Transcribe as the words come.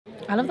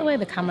I love the way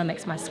the camera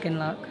makes my skin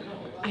look.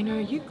 I know,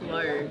 you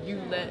glow. You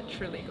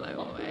literally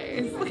glow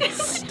always.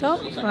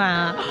 Stop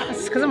that.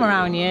 It's because I'm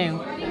around you.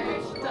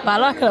 But I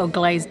like a little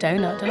glazed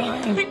donut, don't I?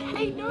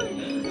 Okay, no.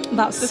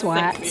 That's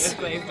sweat. It's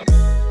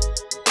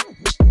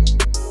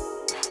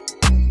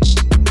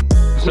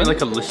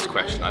like a list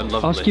question. I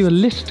love Ask you a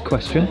list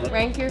question.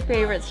 Rank your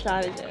favorite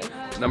strategist.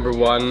 Number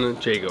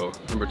 1, Jago.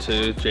 Number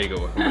 2,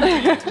 Jago.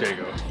 Number 3,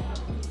 Jago.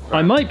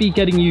 I might be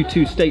getting you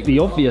to state the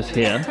obvious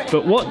here,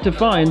 but what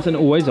defines an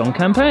always-on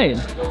campaign?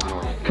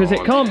 Because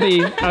it can't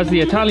be, as the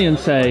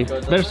Italians say,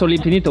 verso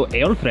l'infinito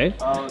e oltre,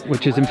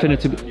 which is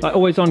infinitive. Like,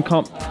 always on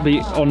can't be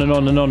on and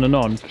on and on and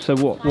on. So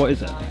what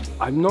is it?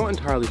 I'm not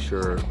entirely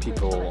sure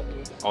people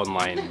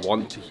online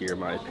want to hear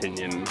my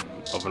opinion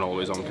of an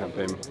always-on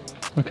campaign.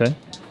 Okay.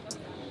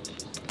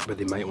 But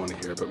they might want to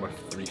hear about my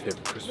 3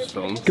 favourite Christmas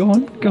films. Go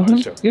on, go on.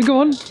 Yeah, go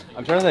on.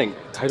 I'm trying to think,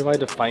 how do I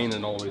define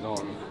an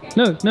always-on?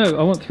 No,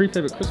 I want 3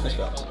 favourite Christmas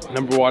films.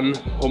 Number 1,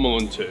 Home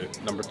Alone 2.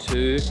 Number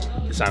 2,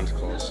 The Santa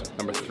Claus.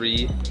 Number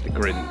 3, The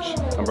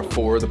Grinch. Number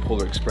 4, The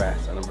Polar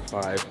Express. And number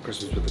 5,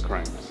 Christmas with the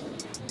Cranks.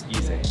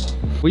 Easy.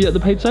 Were you at the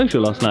paid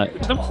social last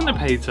night? There wasn't a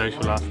paid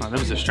social last night, there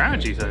was a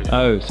strategy social.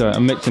 Oh, sorry,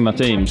 I'm mixing my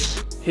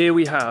teams. Here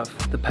we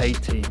have the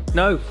paid team.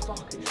 No,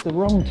 fuck, it's the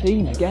wrong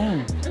team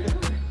again.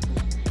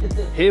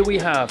 Here we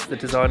have the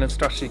design and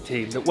strategy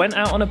team that went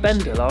out on a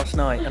bender last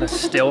night and are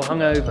still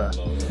hungover.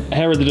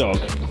 Hair of the dog.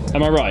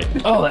 Am I right?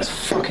 Oh, that's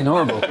fucking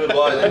horrible.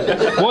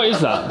 What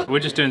is that? We're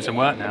just doing some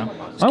work now.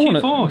 It's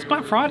Q4, it's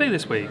Black Friday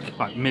this week.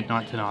 Like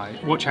midnight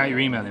tonight. Watch out your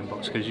email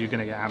inbox because you're going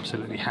to get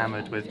absolutely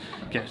hammered with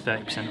get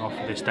 30% off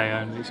for this day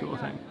only sort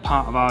of thing.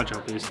 Part of our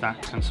job is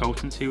that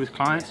consultancy with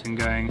clients and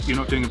going, you're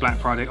not doing a Black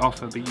Friday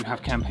offer, but you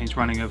have campaigns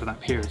running over that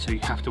period. So you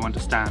have to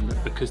understand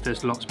that because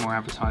there's lots more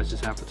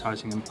advertisers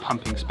advertising and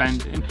pumping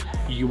spending,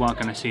 you are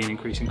going to see an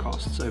increase in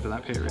costs over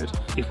that period.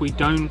 If we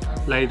don't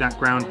lay that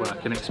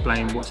groundwork and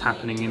explain what's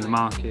happening in the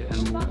market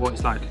and what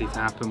is likely to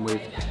happen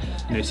with,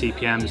 you know,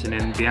 CPMs and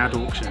in the ad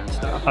auction and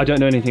stuff. I don't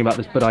know anything about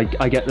this, but I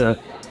get the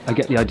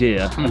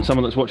idea. And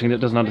someone that's watching that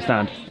doesn't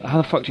understand,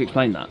 how the fuck do you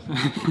explain that?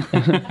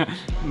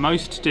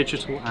 Most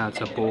digital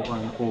ads are bought on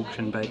an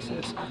auction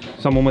basis.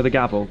 Someone with a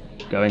gavel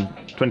going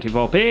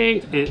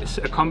 24p. It's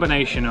a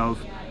combination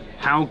of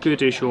how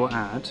good is your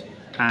ad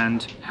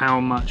and how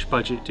much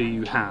budget do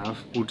you have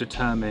will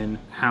determine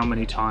how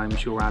many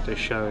times your ad is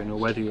shown or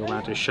whether your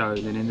ad is shown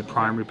and in the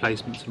primary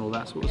placements and all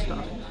that sort of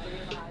stuff.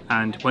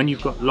 And when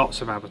you've got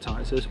lots of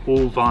advertisers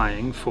all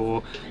vying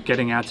for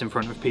getting ads in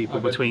front of people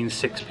between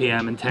 6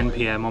 PM and 10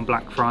 PM on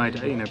Black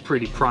Friday, you know,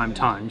 pretty prime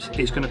times,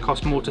 it's going to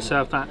cost more to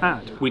serve that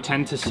ad. We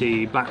tend to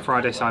see Black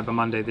Friday, Cyber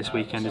Monday this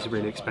weekend is a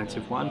really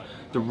expensive one.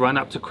 The run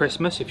up to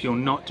Christmas, if you're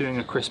not doing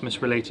a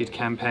Christmas related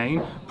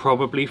campaign,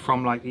 probably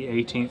from like the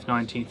 18th,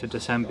 19th of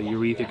December,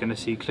 you're either going to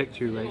see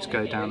click-through rates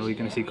go down or you're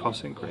going to see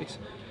costs increase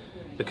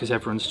because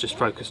everyone's just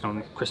focused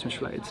on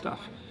Christmas related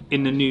stuff.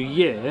 In the new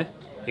year,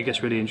 it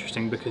gets really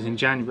interesting because in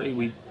January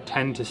we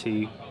tend to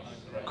see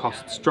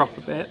costs drop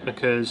a bit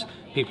because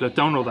people have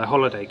done all their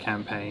holiday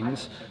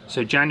campaigns.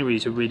 So January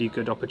is a really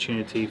good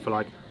opportunity for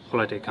like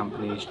holiday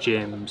companies,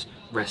 gyms,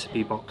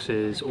 recipe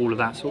boxes, all of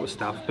that sort of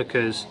stuff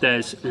because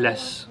there's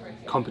less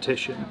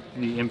competition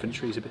and the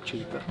inventory is a bit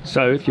cheaper.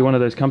 So if you're one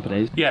of those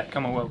companies, yeah,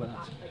 come and work with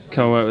us.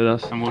 Come and work with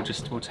us. And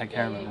we'll take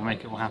care of it, we'll make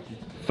it all happen.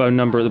 Phone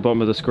number at the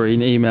bottom of the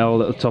screen,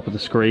 email at the top of the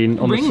screen.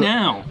 Ring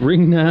now!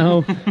 Ring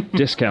now!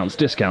 Discounts,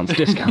 discounts,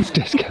 discounts,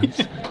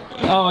 discounts.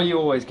 Oh, you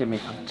always give me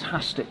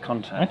fantastic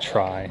content. I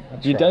try.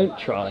 You don't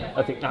try.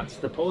 I think that's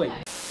the point.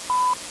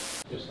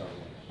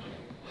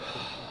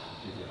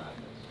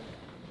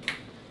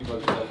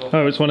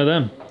 Oh, it's one of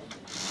them.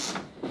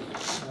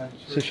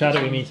 It's a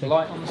shadowy meeting.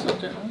 Light on the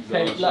subject.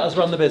 Hey, let us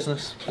run the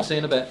business. I'll see you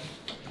in a bit.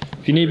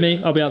 If you need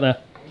me, I'll be out there.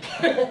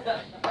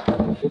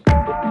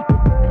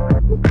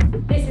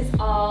 This is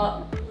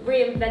our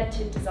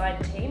reinvented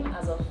design team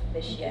as of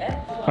this year.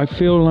 I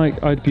feel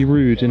like I'd be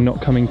rude in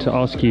not coming to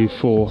ask you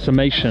for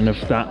summation of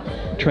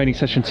that training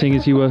session, seeing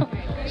as you were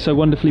so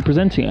wonderfully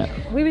presenting it.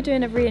 We were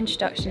doing a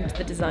reintroduction to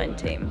the design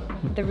team.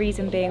 The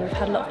reason being we've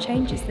had a lot of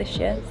changes this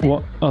year.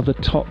 What are the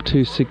top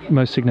 2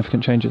 most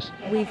significant changes?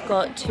 We've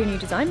got 2 new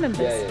design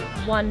members.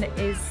 One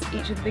is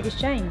each of the biggest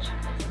change.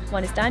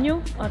 One is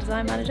Daniel, our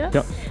design manager,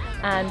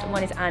 and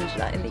one is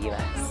Angela in the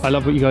US. I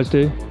love what you guys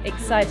do.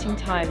 Exciting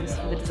times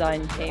for the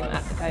design team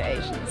at the Goat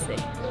Agency.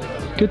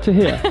 Good to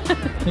hear.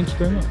 Thank you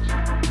very much.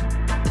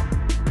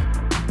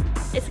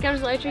 It's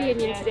Girls' Lounge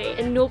reunion today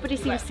and nobody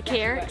seems to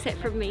care except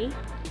for me.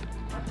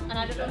 And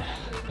I don't know.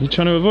 Are you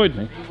trying to avoid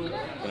me?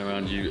 Been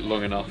around you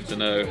long enough to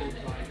know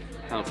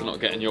how to not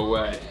get in your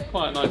way.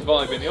 Quite a nice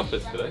vibe in the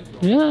office today.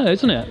 Yeah,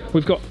 isn't it?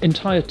 We've got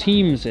entire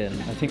teams in,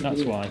 I think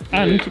that's why.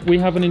 And we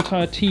have an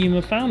entire team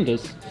of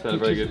founders. So a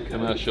very good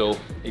commercial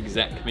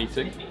exec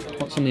meeting.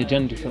 What's on the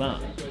agenda for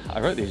that? I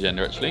wrote the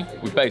agenda actually.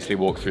 We basically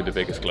walk through the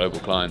biggest global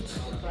clients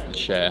and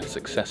share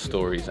success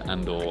stories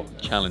and or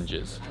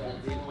challenges,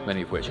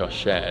 many of which are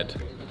shared.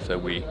 So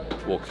we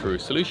walk through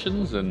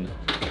solutions and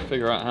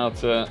figure out how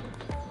to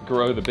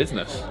grow the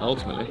business,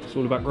 ultimately. It's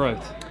all about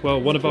growth.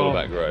 Well, one of all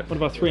about growth.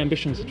 our 3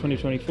 ambitions for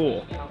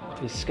 2024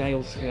 is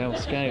scale, scale,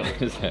 scale.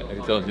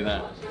 Who told you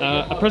that?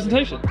 A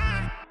presentation.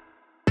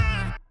 Do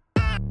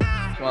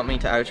you want me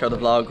to outro the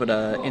vlog with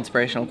an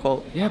inspirational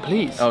quote? Yeah,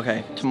 please.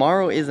 Okay.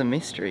 Tomorrow is a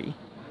mystery.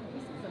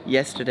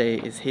 Yesterday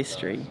is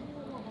history.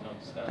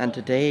 And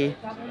today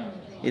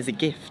is a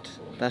gift.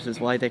 That is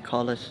why they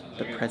call it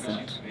the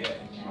present.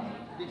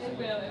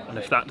 And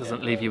if that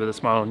doesn't leave you with a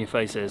smile on your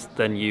faces,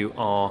 then you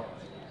are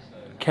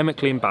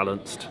chemically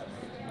imbalanced.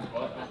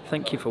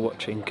 Thank you for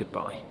watching.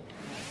 Goodbye.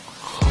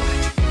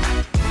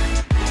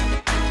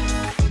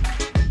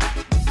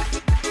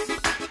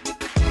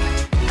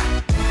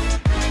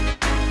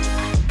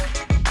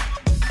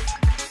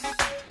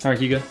 Alright,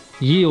 Hugo.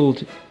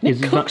 Yield is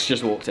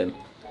just walked in.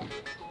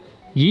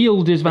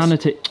 Yield is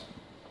vanity.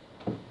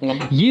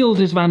 Yield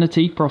is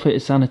vanity, profit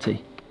is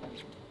sanity.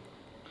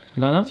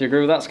 You like that? Do you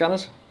agree with that,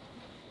 Scanners?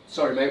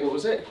 Sorry, mate, what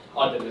was it?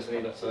 I didn't listen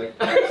either, so... Say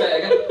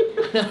it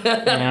again.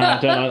 Yeah,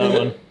 I don't like that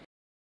one.